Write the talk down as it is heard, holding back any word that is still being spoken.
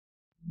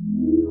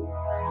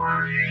Hello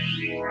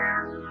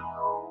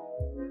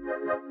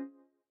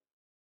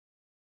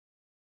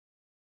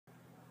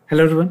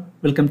everyone,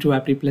 welcome to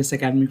Apti Plus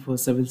Academy for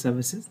Civil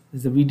Services. This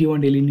is a video on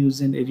daily news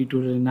and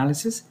editorial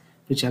analysis,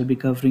 which I'll be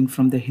covering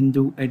from the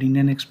Hindu and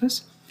Indian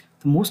Express.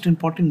 The most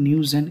important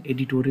news and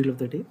editorial of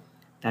the day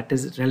that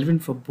is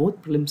relevant for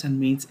both prelims and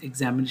mains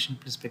examination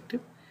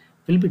perspective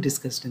will be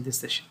discussed in this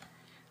session.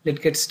 Let's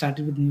get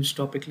started with news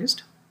topic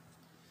list.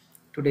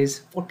 Today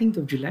is 14th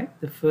of July.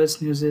 The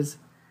first news is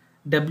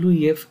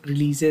WEF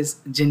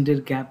releases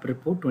Gender Gap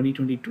Report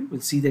 2022.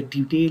 We'll see the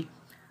detail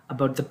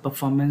about the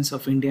performance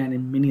of India and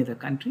in many other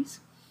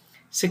countries.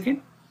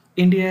 Second,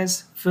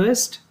 India's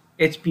first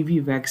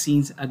HPV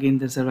vaccines against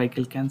the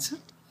cervical cancer.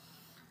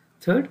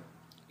 Third,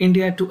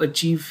 India to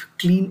achieve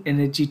clean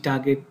energy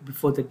target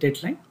before the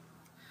deadline.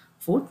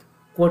 Fourth,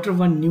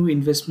 Q1 new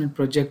investment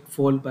project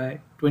fall by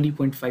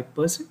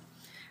 20.5%.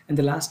 And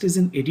the last is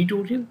an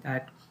editorial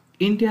that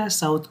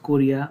India-South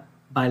Korea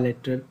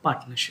bilateral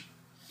partnership.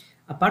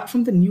 Apart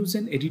from the news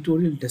and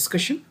editorial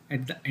discussion,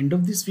 at the end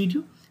of this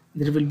video,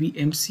 there will be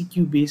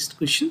MCQ based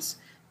questions.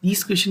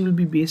 These questions will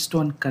be based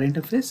on current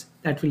affairs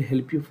that will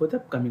help you for the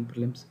upcoming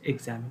prelims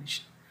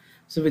examination.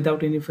 So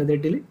without any further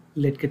delay,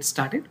 let's get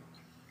started.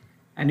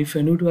 And if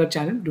you're new to our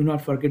channel, do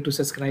not forget to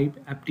subscribe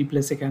Apti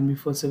Plus Academy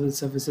for Civil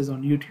Services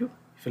on YouTube.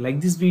 If you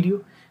like this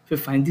video, if you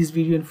find this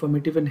video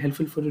informative and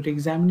helpful for your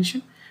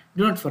examination,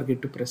 do not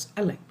forget to press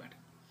a like button.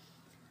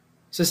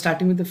 So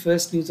starting with the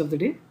first news of the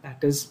day,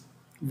 that is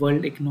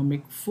World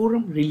Economic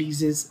Forum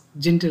releases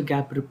Gender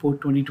Gap Report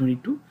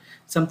 2022,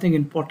 something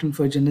important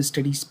for General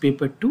Studies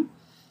Paper 2,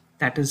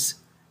 that is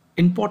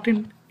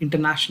important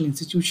international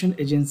institution,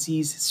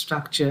 agencies,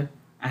 structure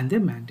and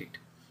their mandate.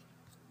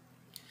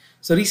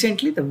 So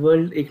recently the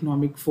World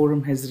Economic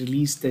Forum has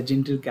released the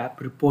Gender Gap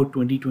Report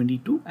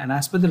 2022, and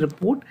as per the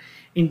report,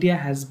 India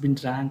has been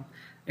ranked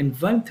in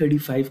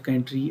 135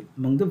 country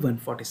among the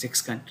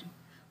 146 country.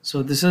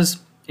 So this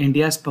is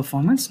India's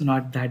performance,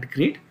 not that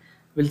great.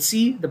 We'll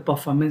see the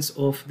performance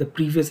of the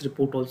previous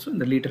report also in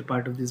the later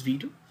part of this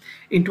video.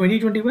 In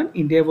 2021,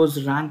 India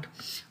was ranked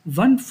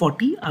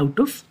 140 out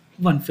of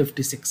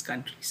 156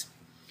 countries.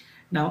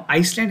 Now,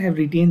 Iceland have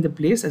retained the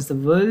place as the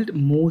world's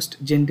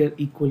most gender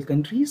equal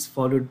countries,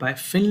 followed by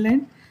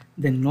Finland,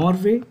 then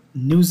Norway,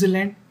 New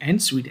Zealand,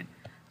 and Sweden.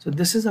 So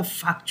this is a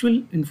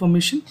factual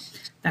information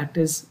that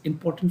is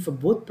important for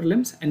both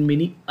prelims and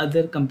many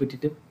other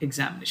competitive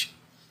examinations.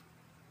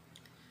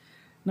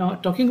 Now,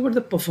 talking about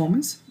the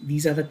performance,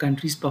 these are the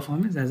countries'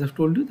 performance. As I've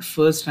told you, the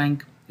first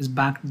rank is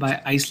backed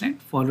by Iceland,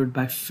 followed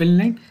by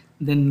Finland,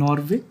 then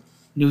Norway,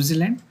 New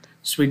Zealand,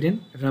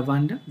 Sweden,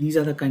 Rwanda. These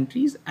are the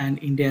countries, and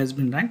India has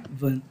been ranked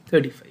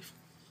 135.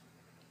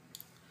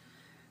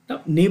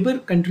 Now, neighbor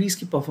countries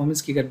की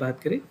performance की अगर बात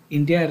करें,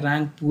 India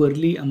ranked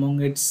poorly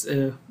among its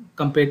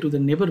compared to the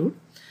neighborhood.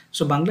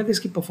 So Bangladesh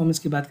की performance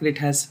की बात करें, it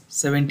has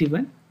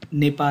 71,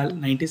 Nepal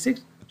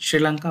 96, Sri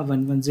Lanka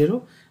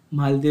 110,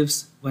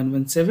 Maldives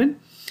 117,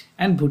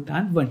 and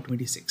Bhutan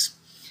 126.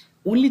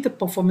 Only the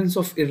performance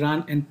of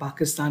Iran and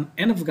Pakistan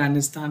and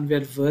Afghanistan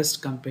were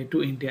worst compared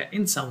to India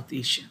in South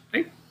Asia,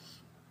 right?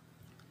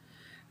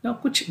 Now,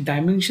 कुछ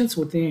dimensions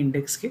होते हैं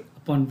index के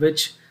upon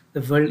which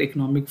the World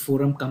Economic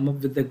Forum come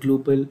up with the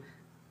global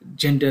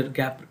gender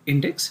gap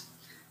index.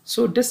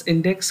 So this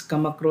index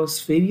come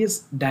across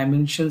various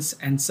dimensions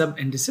and sub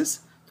indices.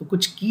 तो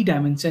कुछ key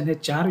dimension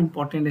है, 4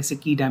 important ऐसे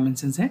key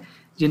dimensions हैं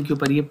जिनके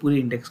ऊपर ये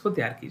पूरे index को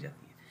तैयार की जाती है.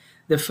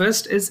 The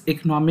first is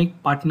economic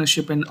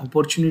partnership and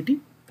opportunity,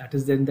 that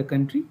is there in the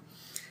country.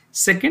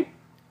 Second,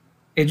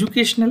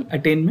 educational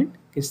attainment,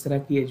 किस तरह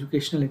की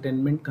educational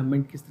attainment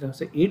government किस तरह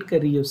से aid कर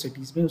रही है उस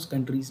cities में, उस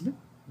countries में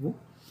वो.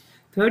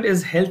 Third is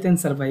health and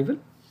survival,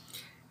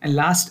 and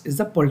last is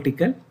the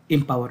political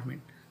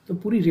empowerment. तो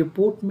पूरी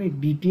रिपोर्ट में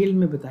डिटेल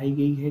में बताई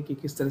गई है कि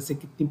किस तरह से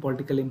कितनी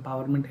पॉलिटिकल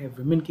एम्पावरमेंट है,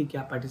 वुमेन के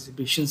क्या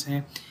पार्टिसिपेशंस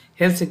हैं,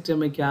 हेल्थ सेक्टर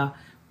में क्या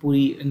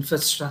पूरी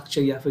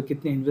इंफ्रास्ट्रक्चर या फिर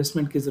कितने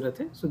इन्वेस्टमेंट की जरूरत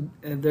है. So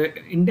the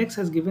index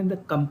has given the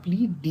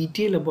complete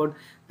detail about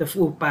the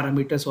 4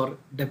 parameters और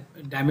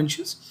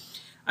dimensions.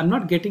 I am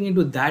not getting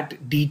into that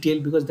detail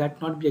because that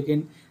not be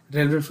again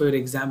relevant for your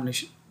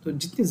examination. तो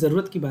जितनी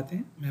ज़रूरत की बातें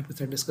हैं मैं आपके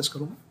साथ डिस्कस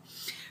करूँगा.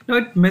 Now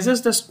it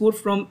measures the score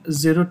from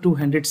 0 to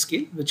 100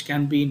 scale which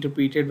can be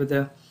interpreted with the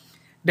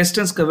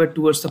distance cover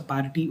towards the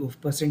parity of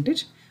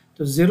percentage.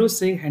 तो 0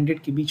 से 100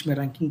 के बीच में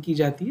रैंकिंग की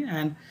जाती है,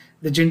 एंड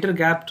द जेंडर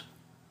गैप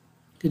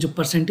कि जो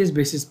परसेंटेज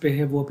बेसिस पे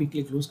है वो अभी के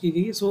लिए क्लोज की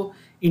गई है. सो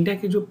इंडिया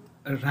के जो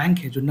रैंक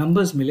है, जो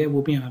नंबर्स मिले,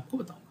 वो भी मैं आपको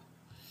बताऊंगा.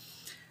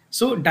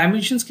 सो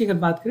डायमेंशंस की अगर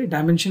बात करें,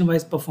 dimension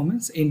wise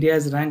performance, India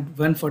is ranked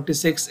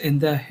 146 in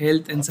the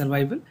health and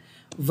survival,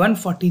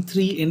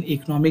 143 in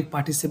economic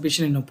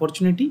participation and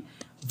opportunity,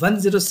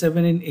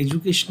 107 in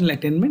educational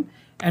attainment,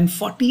 and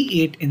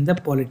 48 in the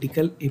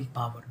political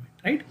empowerment,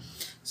 right?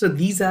 So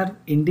these are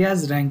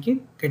India's ranking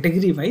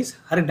category wise,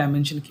 her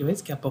dimension के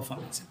wise क्या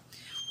performance है.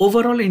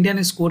 Overall India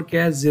ने score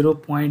किया है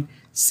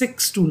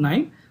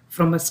 0.629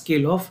 from a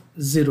scale of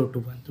 0 to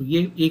 1. तो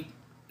ये एक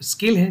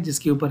scale है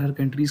जिसके ऊपर हर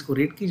countries को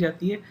rate की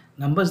जाती है,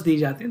 numbers दिए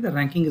जाते हैं, the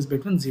ranking is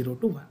between 0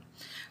 to 1.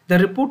 The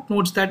report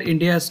notes that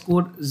India's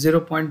score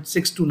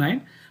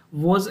 0.629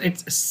 was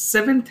its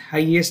 7th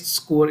highest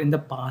score in the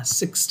past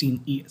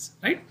 16 years,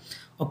 right?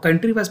 और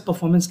कंट्री वाइज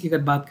परफॉर्मेंस की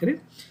अगर बात करें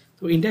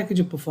तो इंडिया की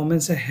जो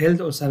परफॉर्मेंस है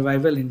हेल्थ और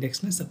सर्वाइवल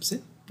इंडेक्स में सबसे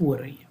पुअर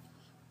रही है.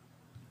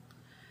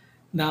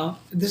 Now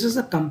this is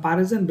a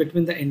comparison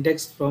between the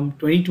index from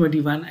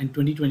 2021 and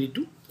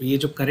 2022. तो ये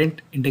जो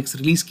करंट इंडेक्स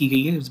रिलीज की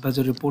गई है, इस बार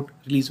जो रिपोर्ट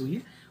रिलीज हुई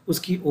है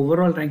उसकी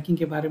ओवरऑल रैंकिंग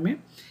के बारे में,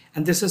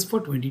 and this is for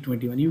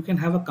 2021. You can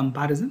have a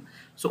comparison.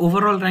 So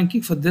overall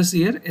ranking for this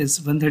year is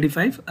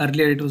 135.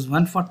 Earlier it was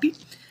 140.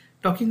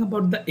 Talking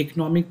about the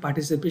economic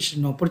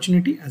participation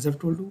opportunity, as I've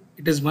told you,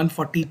 it is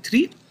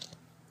 143.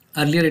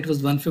 Earlier it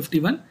was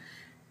 151.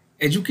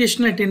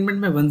 Educational attainment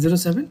में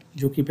 107,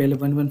 जो कि पहले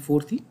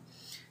 114 थी.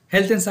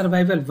 Health and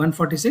survival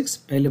 146,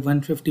 पहले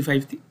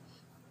 155 थी.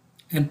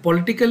 And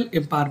political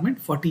empowerment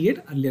 48.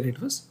 Earlier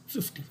it was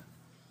 51.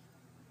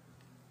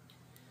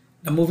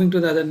 Now moving to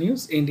the other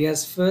news,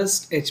 India's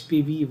first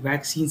HPV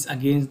vaccines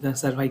against the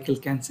cervical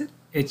cancer.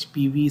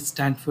 HPV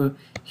stand for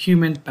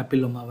human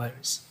papilloma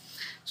virus.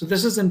 So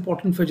this is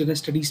important for General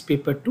Studies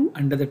paper 2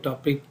 under the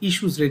topic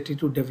issues related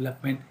to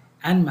development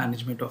and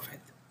management of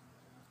health.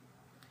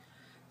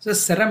 So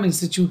Serum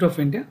Institute of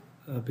India,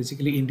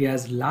 basically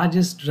India's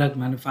largest drug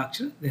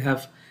manufacturer, they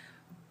have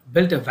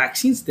built a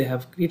vaccines. They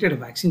have created a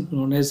vaccine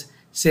known as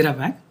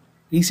Seravac.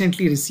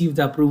 Recently received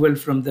the approval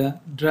from the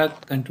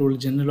Drug Control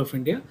General of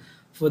India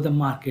for the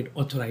market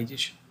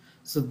authorization.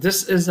 So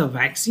this is a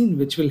vaccine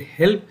which will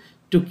help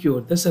to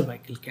cure the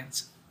cervical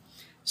cancer.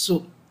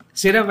 So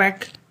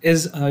Seravac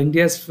is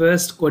India's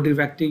first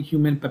quadrivalent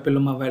human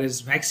papilloma virus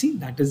vaccine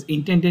that is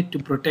intended to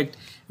protect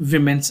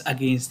women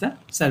against the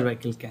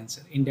cervical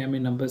cancer. India में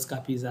numbers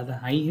काफ़ी ज़्यादा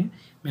high हैं.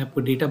 मैं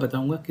आपको data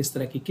बताऊंगा किस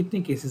तरह के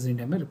कितने केसेस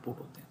इंडिया में रिपोर्ट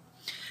होते हैं.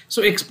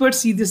 So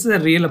experts see this as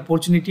a real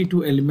opportunity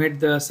to eliminate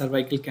the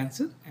cervical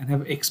cancer and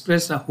have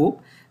expressed a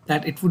hope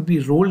that it would be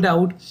rolled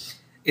out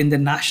in the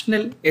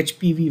national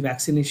HPV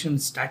vaccination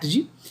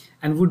strategy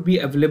and would be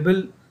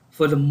available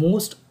for the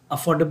most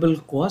affordable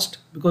cost,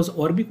 because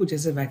और भी कुछ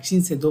ऐसे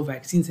vaccine है, 2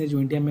 vaccine है जो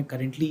India में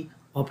currently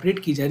operate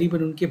की जा रही है,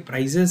 पर उनके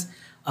प्राइजेस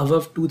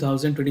अबव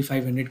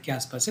 2000-2500 के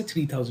आसपास है,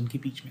 3000 के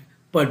बीच में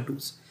पर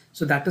dose.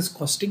 So that is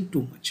costing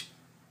too much.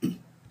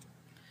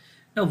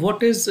 Now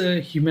what is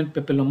human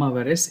papilloma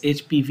virus?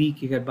 HPV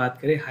की अगर बात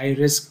करें, हाई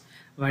रिस्क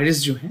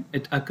वायरस जो है,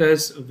 it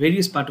occurs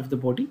various part of the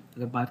body.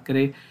 अगर बात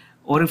करें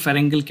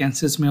ओरोफेरेंगल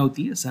कैंसर्स में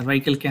होती है,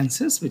 cervical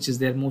cancers which is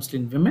there mostly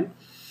in women,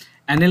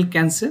 anal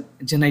cancer,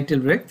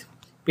 genital rect,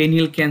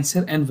 पेनियल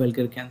cancer and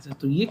vulgar cancer.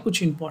 तो ये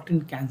कुछ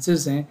इंपॉर्टेंट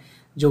कैंसर्स हैं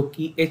जो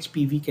कि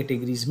HPV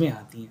कैटेगरीज में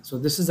आती हैं. So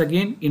this is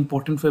again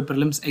important for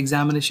prelims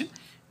examination.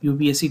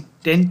 UPSC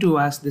tend to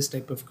ask this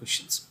type of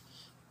questions.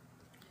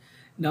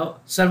 Now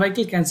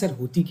cervical cancer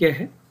होती क्या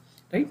है,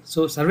 right?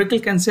 So cervical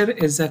cancer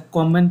is a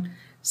common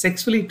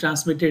sexually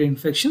transmitted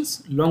infections,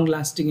 long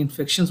lasting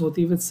infections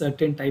होती है with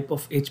certain type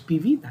of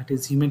HPV, that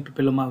is human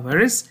papilloma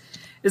virus,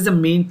 is the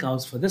main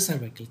cause for the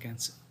cervical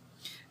cancer.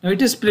 Now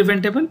it is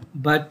preventable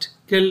but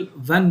kill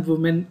 1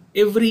 woman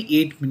every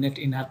 8 minutes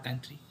in our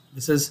country.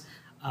 This is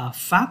a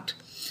fact.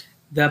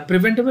 The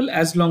preventable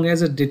as long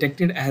as it's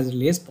detected as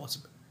early as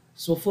possible.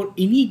 So for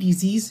any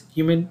disease,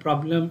 human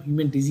problem,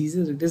 human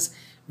diseases, it is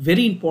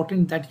very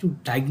important that you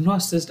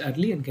diagnose this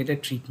early and get a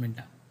treatment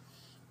done.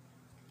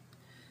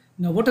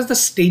 Now, what are the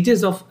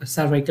stages of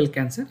cervical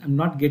cancer? I'm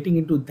not getting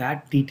into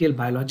that detail,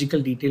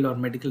 biological detail or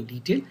medical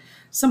detail.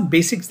 Some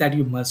basics that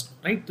you must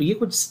know, right? तो ये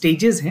कुछ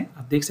stages हैं.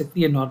 आप देख सकते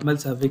हैं ये normal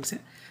cervix है.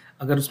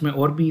 अगर उसमें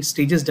और भी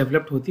stages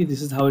developed होती है,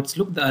 this is how it's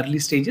look. The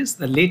early stages,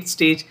 the late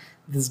stage,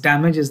 this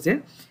damage is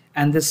there,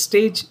 and the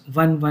stage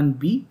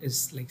 1-1B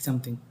is like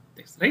something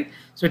this, right?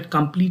 So it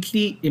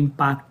completely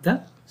impact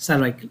the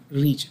cervical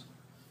region.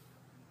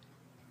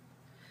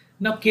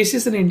 Now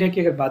cases in India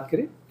की अगर बात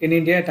करें, in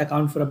India it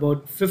account for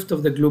about 1/5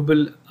 of the global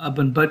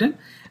urban burden,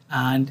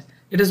 and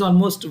it is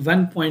almost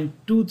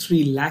 1.23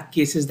 lakh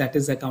cases that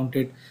is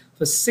accounted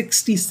for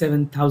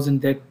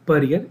 67,000 deaths per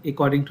year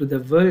according to the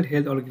World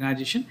Health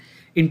Organization,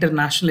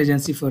 International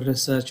Agency for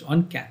Research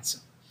on Cancer.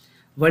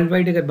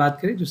 Worldwide अगर बात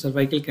करें, जो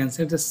cervical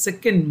cancer is the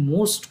second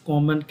most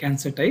common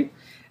cancer type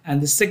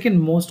and the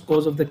second most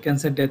cause of the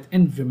cancer death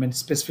in women,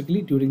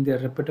 specifically during their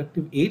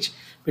reproductive age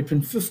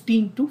between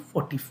 15 to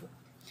 44.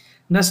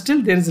 Now still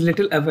there is a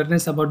little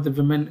awareness about the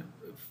women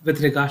with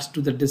regards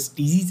to the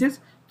diseases.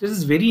 This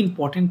is very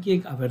important कि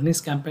एक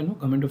awareness campaign हो.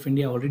 Government of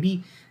India already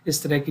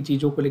इस तरह की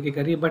चीज़ों को लेके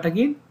कर रही है, but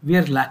again we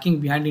are lacking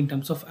behind in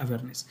terms of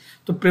awareness.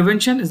 So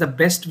prevention is the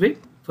best way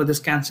for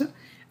this cancer,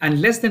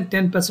 and less than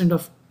 10%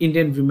 of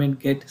Indian women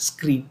get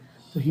screened.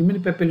 तो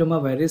human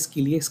papilloma virus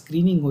के लिए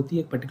screening होती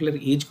है एक particular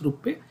age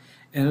group पे,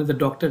 and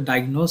the doctor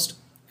diagnosed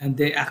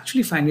and they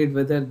actually find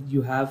it whether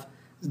you have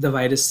the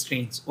virus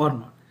strains or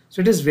not.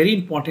 So it is very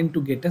important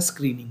to get a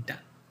screening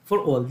done for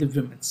all the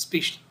women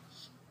especially.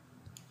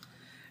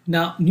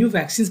 Now new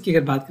vaccines की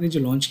अगर बात करें जो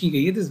launch की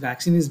गई है, this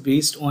vaccine is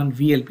based on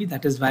VLP,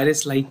 that is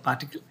virus like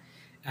particle,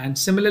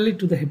 and similarly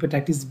to the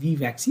hepatitis B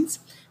vaccines,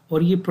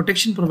 और ये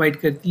protection provide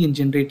करती है in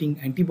generating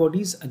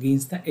antibodies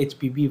against the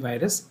HPV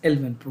virus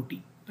L1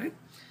 protein, right?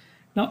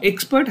 Now,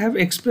 expert have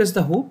expressed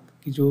the hope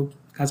कि जो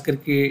खास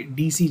करके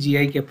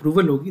DCGI की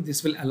approval होगी,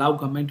 this will allow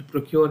government to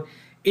procure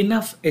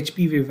enough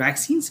HPV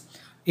vaccines.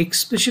 एक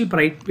स्पेशल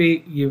प्राइस पे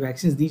ये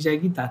वैक्सीन दी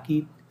जाएगी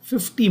ताकि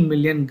 50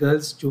 मिलियन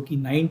गर्ल्स जो कि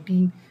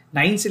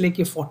 9 से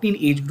लेके 14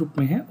 एज ग्रुप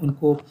में हैं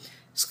उनको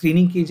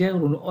स्क्रीनिंग की जाए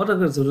और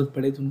अगर ज़रूरत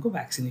पड़े तो उनको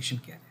वैक्सीनेशन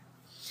किया जाए.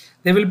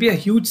 There will be a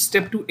huge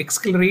step to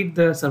accelerate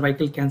the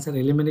cervical cancer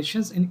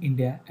eliminations in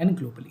India and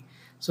globally.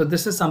 So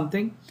this is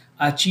something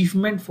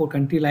achievement for a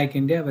country like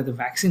India where the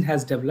vaccine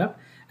has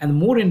developed, and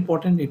more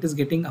important, it is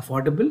getting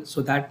affordable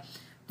so that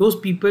those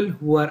people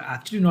who are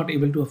actually not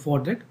able to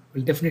afford it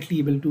will definitely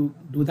able to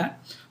do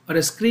that. और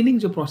screening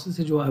जो process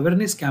है, जो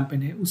awareness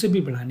campaign है, उसे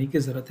भी बढ़ाने की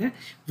ज़रूरत है.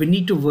 We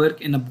need to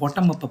work in a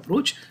bottom up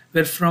approach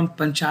where from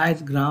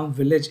panchayat, gram,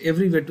 village,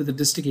 everywhere to the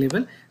district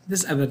level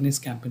this awareness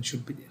campaign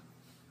should be there.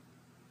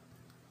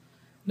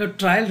 Now,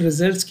 trial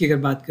results की अगर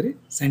बात करें,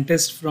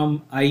 scientists from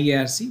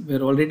IARC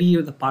were already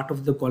the part of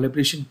the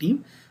collaboration team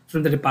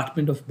from the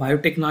Department of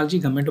Biotechnology,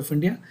 Government of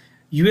India,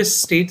 US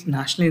State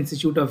National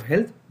Institute of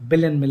Health,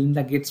 Bill and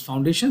Melinda Gates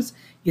Foundations.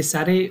 ये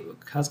सारे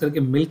खास करके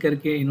मिल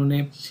करके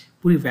इन्होंने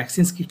पूरी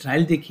वैक्सीन्स की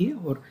trial देखी है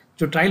और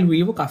जो ट्रायल हुई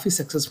है वो काफ़ी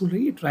सक्सेसफुल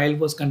रही है. Trial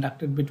was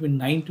conducted between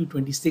 9 to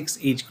 26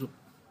 age group.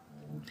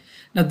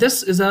 Now, this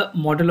is a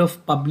model of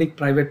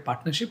public-private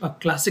partnership, a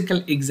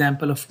classical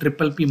example of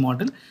triple P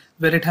model,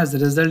 where it has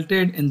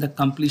resulted in the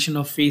completion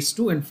of phase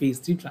 2 and phase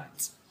 3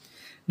 trials.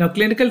 Now,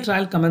 clinical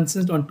trial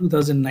commenced on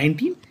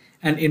 2019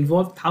 and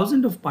involved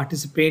thousands of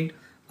participants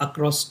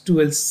across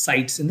 12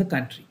 sites in the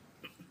country.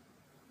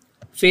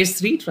 Phase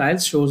 3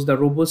 trials shows the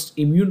robust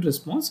immune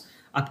response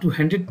up to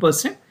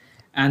 100%,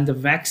 and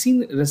the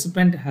vaccine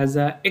recipient has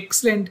an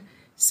excellent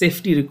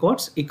safety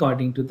records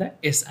according to the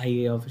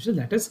SIA official,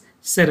 that is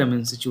Serum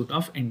Institute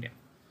of India.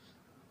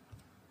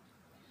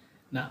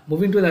 Now,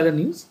 moving to the other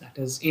news, that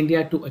is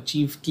India to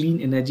achieve clean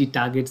energy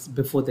targets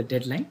before the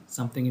deadline,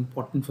 something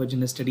important for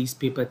General Studies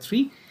paper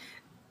 3,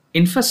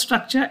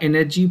 infrastructure,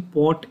 energy,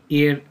 port,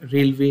 air,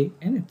 railway,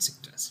 and etc.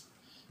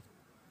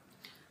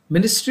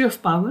 Ministry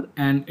of Power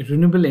and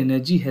Renewable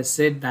Energy has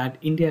said that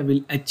India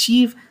will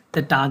achieve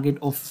the target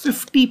of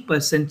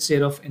 50%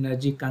 share of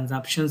energy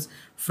consumptions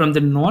from the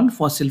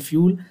non-fossil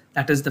fuel,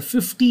 that is the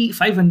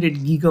 500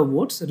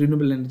 gigawatts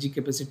renewable energy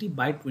capacity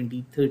by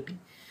 2030.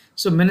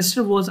 So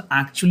Minister was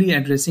actually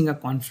addressing a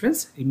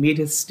conference. He made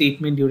his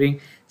statement during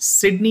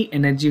Sydney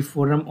Energy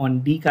Forum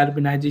on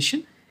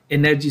decarbonization,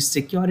 energy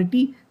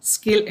security,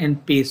 scale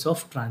and pace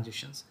of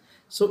transitions.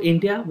 So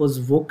India was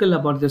vocal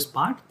about this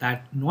part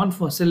that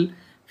non-fossil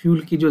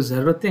fuel की जो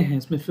ज़रूरतें हैं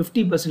इसमें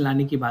 50%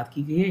 लाने की बात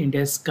की गई है.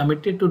 India is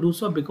committed to do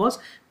so because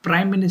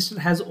prime minister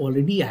has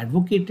already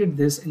advocated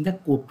this in the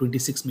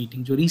COP26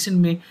 meeting. जो रिसेंट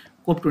में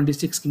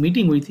COP26 की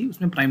मीटिंग हुई थी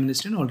उसमें प्राइम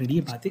मिनिस्टर ने ऑलरेडी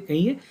ये बातें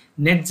कही है.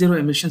 नेट जीरो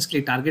एमिशंस के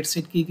लिए टारगेट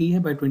सेट की गई है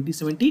bye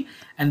 2070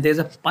 and there is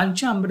a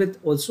Panchamrit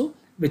also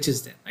which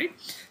is there, right.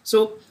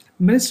 So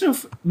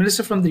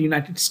Minister from the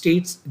United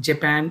States,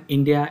 Japan,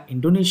 India,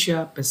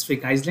 Indonesia,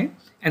 Pacific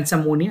Island, and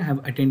Samoa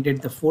have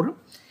attended the forum.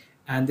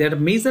 And their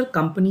major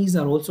companies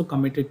are also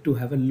committed to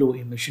have a low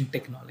emission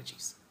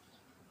technologies.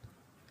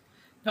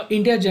 Now,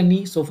 India journey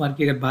so far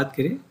की अगर बात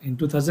करें, in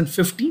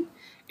 2015,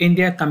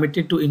 India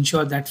committed to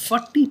ensure that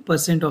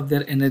 40% of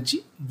their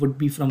energy would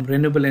be from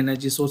renewable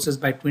energy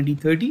sources by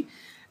 2030.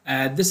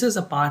 This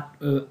is a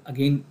part,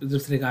 again,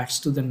 with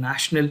regards to the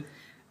national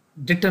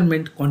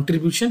determined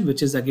contribution,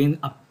 which is again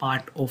a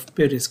part of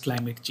Paris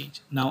climate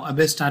change. Now, अब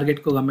इस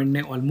target को government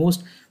ने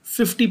almost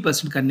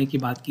 50% करने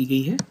की बात की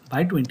गई है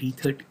by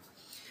 2030.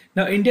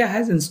 Now, India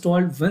has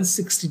installed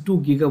 162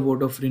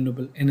 gigawatt of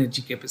renewable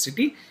energy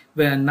capacity,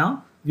 where now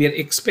we are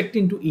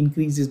expecting to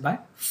increase this by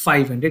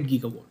 500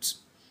 gigawatts.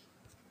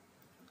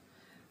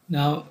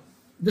 Now,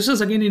 this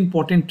is again an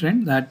important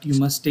trend that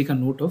you must take a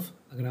note of.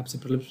 अगर आपसे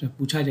prelims में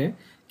पूछा जाए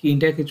कि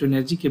India की जो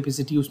energy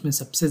capacity उसमें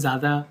सबसे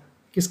ज़्यादा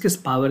किस किस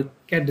पावर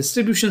क्या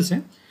डिस्ट्रीब्यूशंस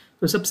हैं,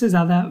 तो सबसे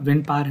ज़्यादा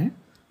विंड पावर है.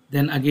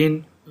 Then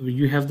again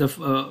you have the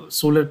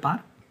solar power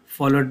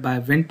followed by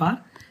wind power,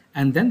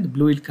 and then the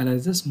blue color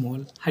is a small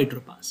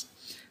hydropowers.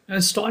 Now,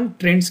 installed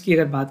trends की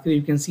अगर बात करें,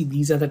 you can see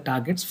these are the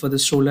targets for the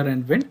solar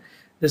and wind.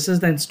 This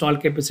is the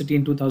installed capacity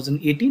in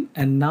 2018,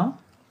 and now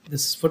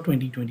this is for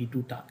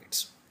 2022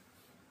 targets.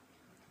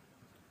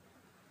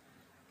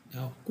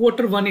 Now,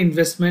 Q1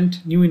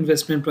 investment, new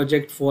investment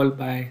project fall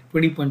by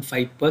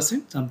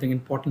 20.5%, something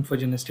important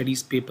for General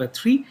Studies paper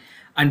 3,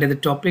 under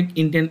the topic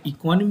Indian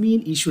economy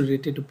and issue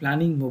related to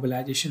planning,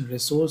 mobilization,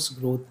 resource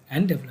growth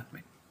and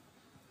development.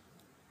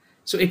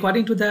 So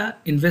according to the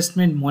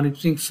investment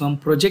monitoring firm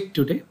Project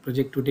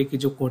Today की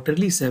जो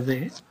quarterly सर्वे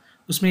है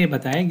उसमें ये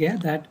बताया गया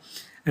that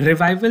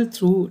revival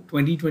through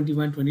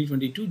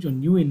 2021-2022 जो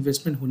new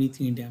investment होनी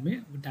थी इंडिया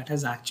में, that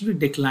has actually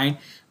decline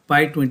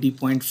by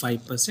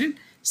 20.5%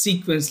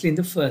 sequentially in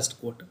the first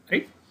quarter,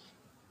 right?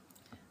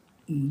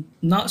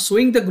 Now,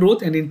 showing the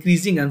growth and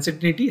increasing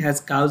uncertainty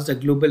has caused a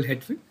global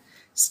headwind,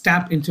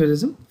 step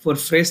enthusiasm for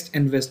fresh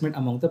investment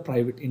among the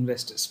private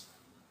investors.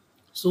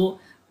 So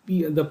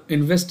the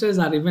investors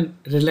are even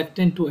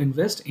reluctant to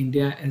invest.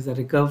 India as a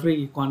recovery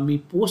economy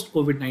post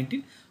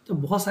COVID-19, तो तो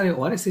बहुत सारे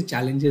और ऐसे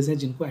challenges हैं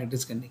जिनको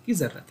address करने की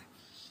ज़रूरत है।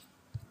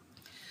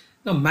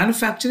 Now,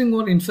 manufacturing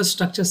और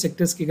infrastructure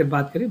sectors की अगर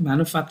बात करें,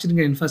 manufacturing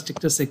and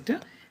infrastructure sector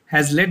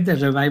has led the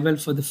revival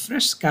for the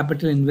fresh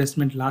capital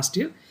investment last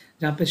year,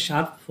 जहाँ पे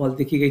शार्प फॉल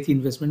देखी गई थी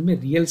इन्वेस्टमेंट में।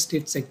 रियल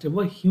स्टेट सेक्टर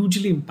वो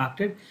hugely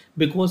impacted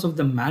because of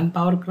the man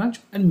power crunch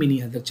and many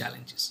other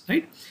challenges,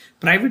 right.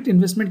 Private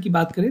investment की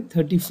बात करें,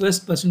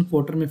 31%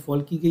 क्वार्टर में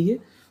फॉल की गई है।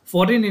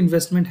 Foreign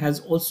investment has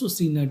also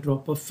seen a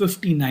drop of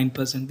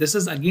 59%. This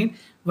is again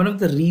one of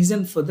the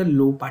reason for the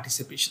low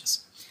participations.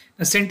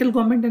 The central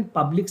government and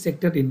public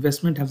sector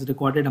investment has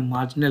recorded a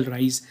marginal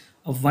rise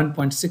of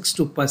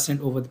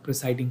 1.62% over the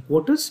preceding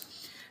quarters.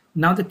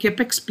 Now the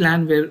capex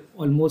plan were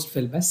almost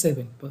fell by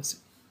 7%.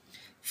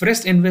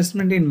 Fresh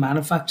investment in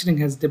manufacturing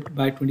has dipped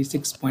by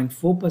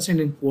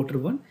 26.4% in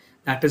quarter one.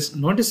 That is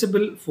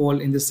noticeable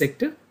fall in the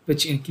sector,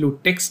 which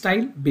include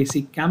textile,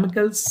 basic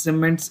chemicals,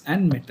 cements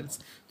and metals.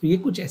 तो ये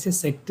कुछ ऐसे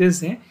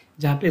sectors हैं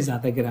जहाँ पे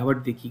ज़्यादा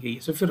गिरावट देखी गई है.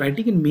 So if you're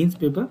writing in mains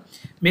paper,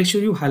 make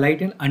sure you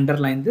highlight and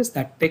underline this,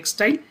 that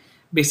textile,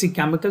 basic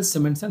chemicals,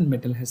 cements and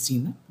metal has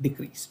seen a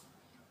decrease.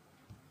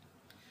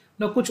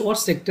 Now, कुछ और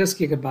sectors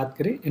की अगर बात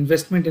करें,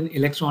 investment in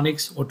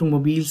electronics,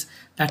 automobiles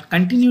that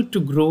continued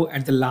to grow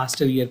at the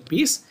last year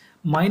pace.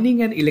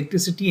 Mining and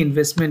electricity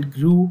investment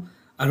grew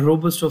a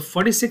robust of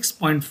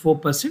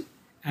 46.4%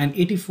 and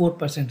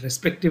 84%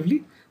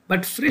 respectively.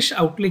 But fresh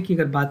outlay की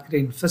अगर बात करें,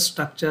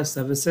 infrastructure,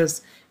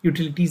 services,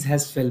 utilities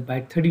has fell by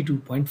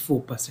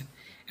 32.4%.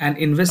 And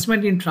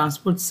investment in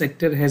transport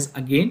sector has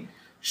again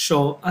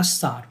show a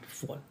sharp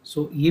fall.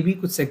 So ये भी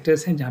कुछ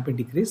sectors हैं जहाँ पे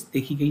decrease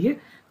देखी गई है.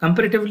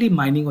 Comparatively,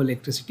 mining or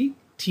electricity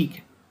ठीक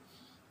है.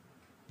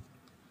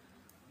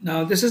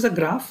 Now this is a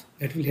graph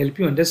that will help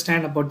you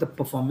understand about the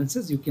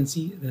performances. You can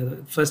see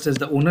first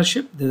is the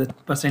ownership, the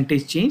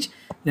percentage change,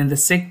 then the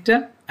sector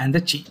and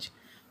the change.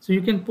 So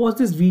you can pause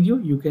this video,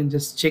 you can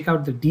just check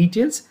out the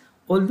details.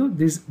 Although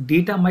this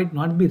data might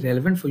not be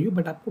relevant for you,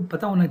 but आपको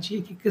पता होना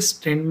चाहिए कि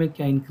किस trend में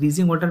क्या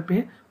increasing order पे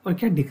है और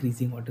क्या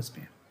decreasing orders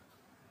पे है.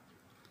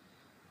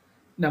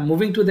 Now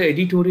moving to the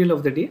editorial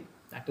of the day,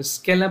 that is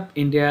scale up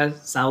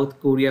India-South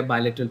Korea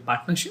bilateral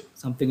partnership,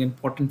 something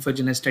important for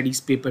General Studies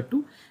paper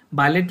 2,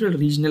 bilateral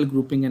regional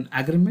grouping and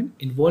agreement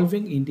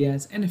involving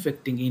India's and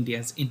affecting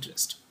India's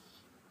interest.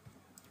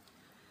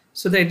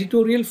 So the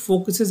editorial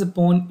focuses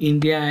upon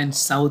India and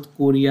South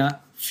Korea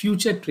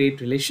future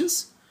trade relations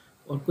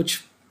और कुछ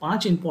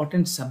 5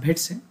 important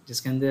subheads हैं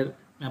जिसके अंदर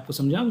मैं आपको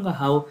समझाऊंगा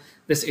how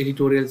this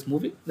editorial is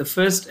moving. The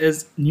first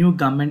is new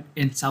government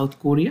in South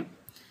Korea,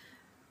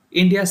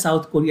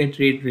 India-South Korea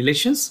trade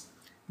relations,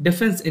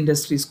 defence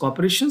industries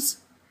corporations,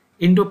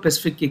 Indo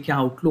Pacific की क्या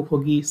आउटलुक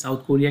होगी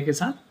साउथ कोरिया के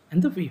साथ,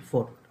 and the way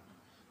forward.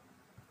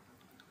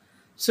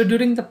 So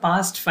during the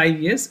past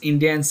 5 years,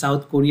 India and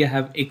South Korea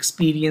have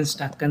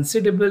experienced a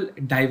considerable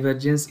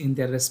divergence in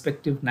their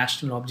respective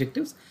national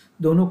objectives.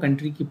 दोनों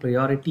country की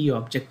priority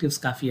और objectives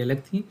काफ़ी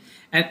अलग थी,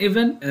 and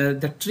even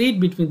the trade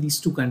between these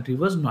two countries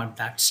was not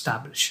that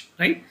established,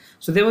 right?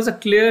 So there was a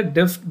clear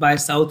drift by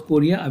South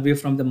Korea away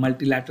from the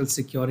multilateral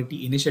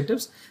security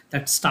initiatives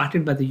that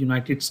started by the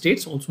United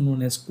States, also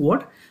known as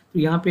Quad. तो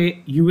यहाँ पे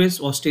US,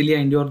 Australia,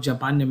 India और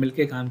Japan ने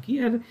मिलकर काम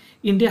किया, and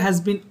India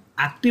has been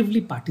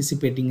actively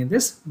participating in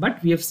this,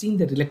 but we have seen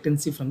the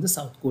reluctancy from the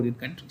South Korean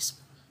countries.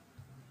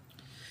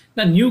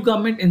 The new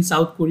government in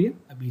South Korea,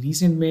 अभी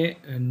recent में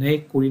नए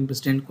कोरियन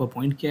प्रेसिडेंट को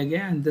appoint किया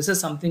गया, and this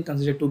is something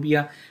considered to be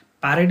a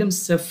paradigm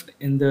shift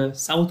in the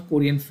South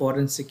Korean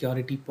foreign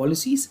security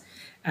policies.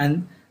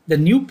 And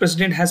the new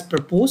president has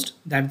proposed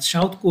that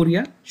South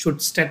Korea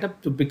should step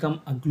up to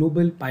become a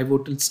global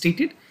pivotal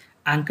state,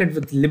 anchored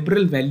with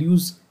liberal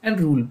values and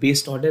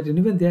rule-based order, and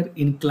even they are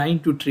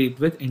inclined to trade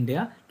with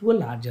India to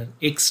a larger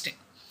extent.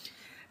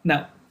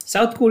 Now,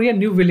 South Korea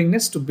new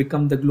willingness to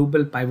become the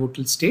global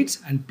pivotal states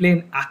and play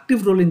an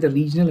active role in the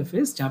regional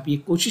affairs, जहाँ पे ये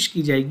कोशिश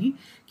की जाएगी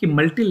कि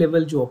multi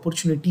level जो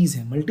opportunities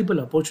हैं, multiple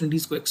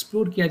opportunities को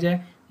एक्सप्लोर किया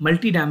जाए,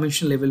 मल्टी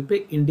डायमेंशनल लेवल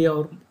पे इंडिया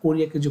और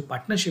कोरिया के जो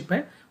पार्टनरशिप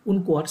है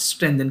उनको और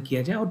स्ट्रेंथन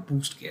किया जाए और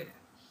बूस्ट किया जाए.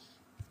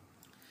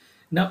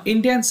 Now,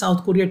 India and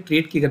South Korea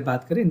trade की अगर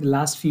बात करें, in the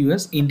last few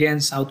years, India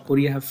and South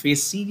Korea have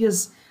faced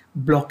serious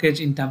blockage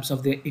in terms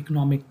of their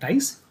economic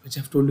ties, which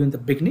I've told you in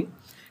the beginning.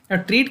 Now,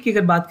 trade की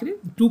अगर बात करें,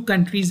 two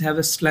countries have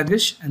a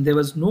sluggish and there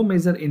was no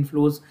major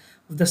inflows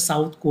of the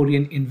South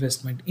Korean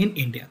investment in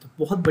India. तो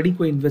बहुत बड़ी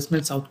कोई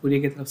investment South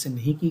Korea की तरफ से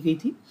नहीं की गई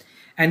थी.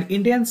 And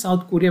India and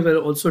South Korea were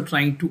also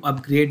trying to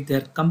upgrade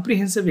their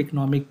comprehensive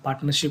economic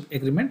partnership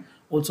agreement,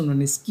 also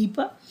known as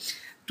KEPA,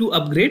 to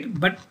upgrade,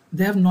 but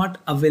they have not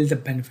availed the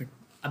benefit.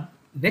 अब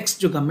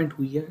next जो government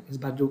हुई है, इस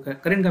बार जो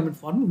current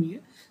government form हुई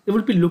है, they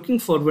will be looking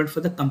forward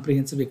for the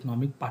comprehensive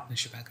economic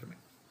partnership agreement.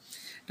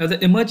 Now,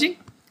 the emerging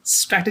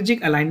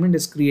strategic alignment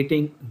is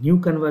creating new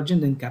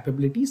convergence and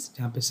capabilities,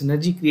 जहाँ पे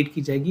synergy create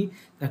की जाएगी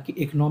ताकि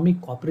economic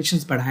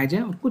cooperations बढ़ाए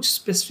जाएं, और कुछ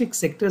specific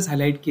sectors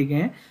highlight किए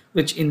गए हैं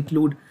which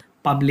include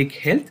public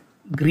health,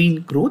 green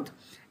growth,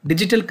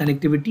 digital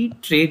connectivity,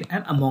 trade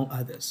and among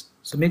others.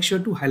 So make sure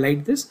to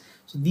highlight this.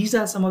 So these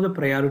are some of the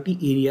priority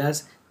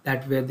areas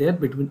that were there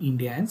between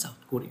India and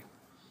South Korea.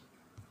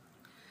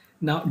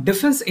 Now,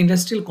 defense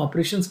industrial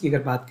corporations की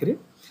अगर बात करें,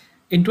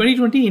 in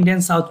 2020, India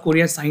and South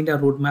Korea signed a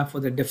roadmap for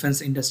the defense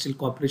industrial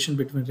cooperation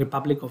between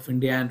Republic of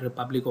India and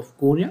Republic of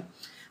Korea.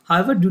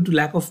 However, due to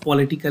lack of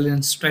political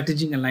and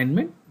strategic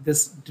alignment,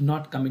 this did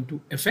not come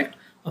into effect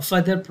or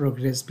further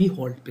progress be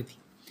halted पे थी.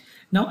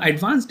 Now,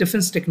 advanced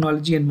defense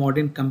technology and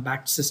modern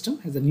combat system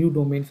has a new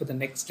domain for the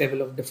next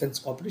level of defense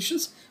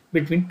cooperations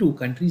between two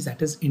countries,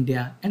 that is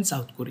India and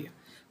South Korea.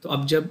 तो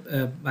अब जब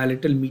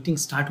bilateral meeting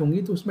start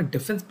होंगी तो उसमें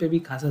defence पे भी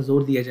खासा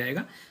जोर दिया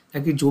जाएगा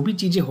ताकि जो भी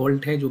चीज़ें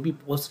हॉल्ट है, जो भी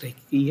पोस्ट रह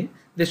गई है,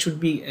 this should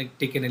be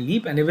taken a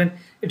leap and even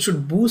it should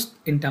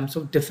boost in terms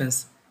of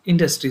defence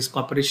industries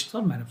corporation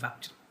और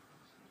manufacturing.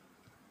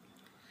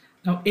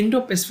 Now,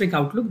 Indo-Pacific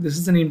outlook,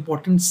 this is an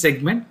important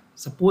segment.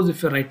 Suppose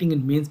if you're writing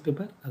in mains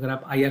paper, अगर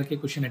आप IR के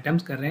question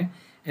attempt कर रहे हैं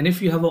and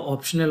if you have a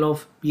optional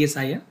of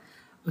PSIR,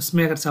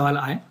 उसमें अगर सवाल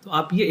आए तो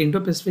आप ये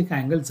Indo-Pacific का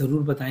एंगल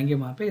ज़रूर बताएंगे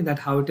वहाँ पे,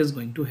 that how it is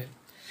going to help.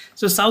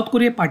 So, South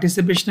Korea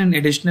participation in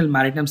additional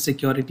maritime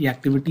security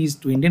activities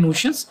to Indian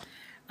oceans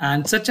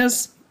and such as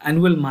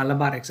annual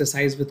Malabar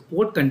exercise with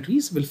port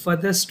countries will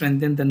further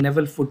strengthen the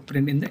naval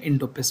footprint in the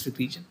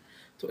Indo-Pacific region.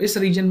 तो इस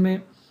reason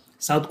में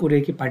south Korea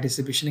की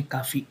participation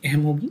काफ़ी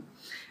अहम होगी.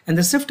 And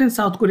the shift in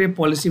south Korea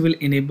policy will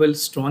enable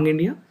strong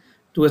India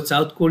towards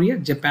south Korea.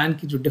 Japan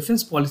की जो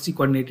defence policy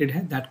coordinated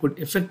है that could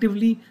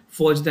effectively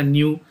forge the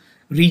new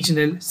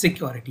regional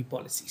security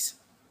policies.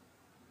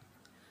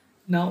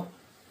 Now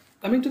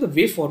coming to the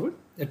way forward,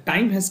 the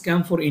time has come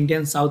for India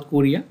and South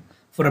Korea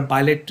for a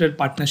bilateral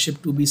partnership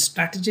to be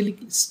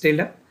strategically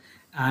scaled up,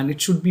 and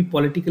it should be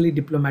politically,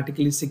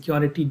 diplomatically,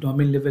 security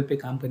domain level पे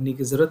काम करने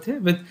की ज़रूरत है.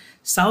 With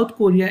South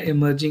Korea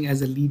emerging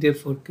as a leader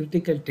for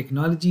critical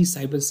technology,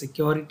 cyber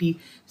security,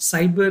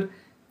 cyber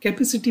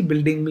capacity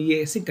building में, ये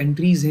ऐसे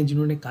countries हैं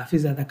जिन्होंने काफ़ी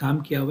ज़्यादा काम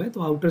किया हुआ है.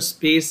 तो outer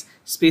space,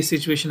 space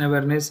situation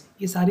awareness,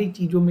 ये सारी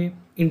चीज़ों में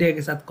इंडिया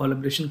के साथ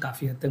कोलैबोरेशन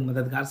काफ़ी हद तक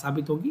मददगार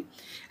साबित होगी.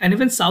 And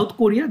even south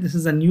Korea, this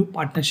is a new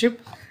partnership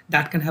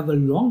that can have a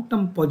long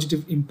term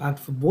positive impact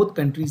for both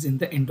countries in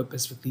the Indo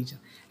Pacific region.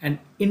 And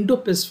Indo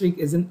Pacific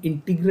is an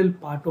integral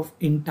part of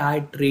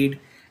entire trade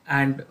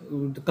and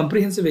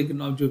comprehensive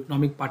जो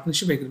economic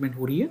partnership agreement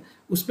हो रही है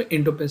उसमें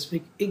Indo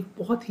Pacific एक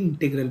बहुत ही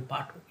integral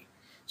part होगी.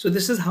 So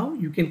this is how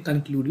you can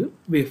conclude your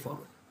way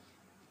forward.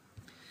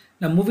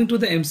 Now moving to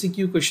the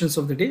MCQ questions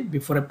of the day.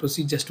 Before I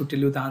proceed, just to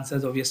tell you the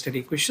answers of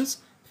yesterday questions.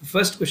 For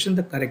first question,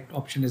 the correct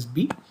option is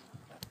B.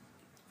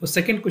 For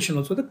second question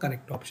also, the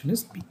correct option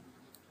is B.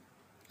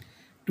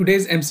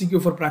 Today's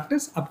MCQ for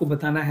practice, आपको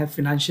बताना है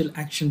Financial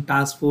Action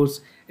Task Force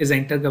is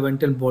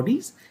intergovernmental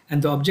bodies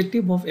and the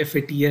objective of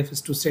FATF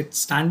is to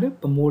set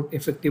standard,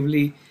 promote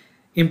effectively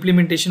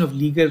implementation of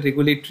legal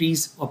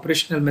regulatories,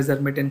 operational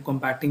measurement and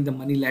combating the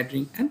money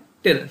laundering and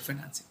terror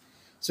financing.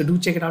 So do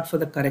check it out for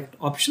the correct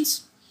options.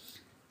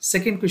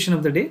 Second question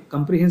of the day,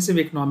 comprehensive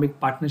economic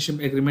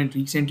partnership agreement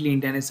recently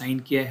India ने sign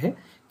किया है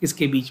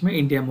किसके बीच में?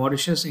 India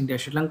Mauritius, India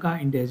Sri Lanka,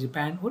 India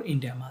Japan और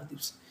India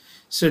Maldives.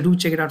 So do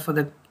check it out for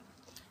the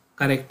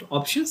correct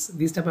options.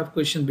 These type of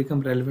questions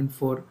become relevant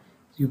for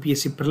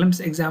UPSC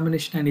prelims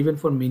examination and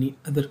even for many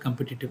other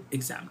competitive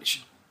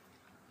examination.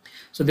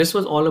 So this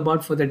was all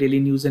about for the daily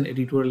news and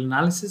editorial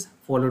analysis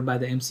followed by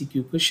the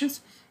MCQ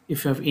questions.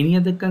 If you have any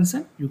other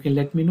concern, you can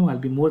let me know.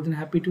 I'll be more than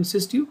happy to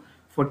assist you.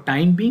 For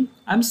time being,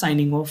 I'm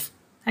signing off.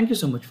 Thank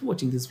you so much for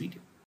watching this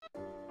video.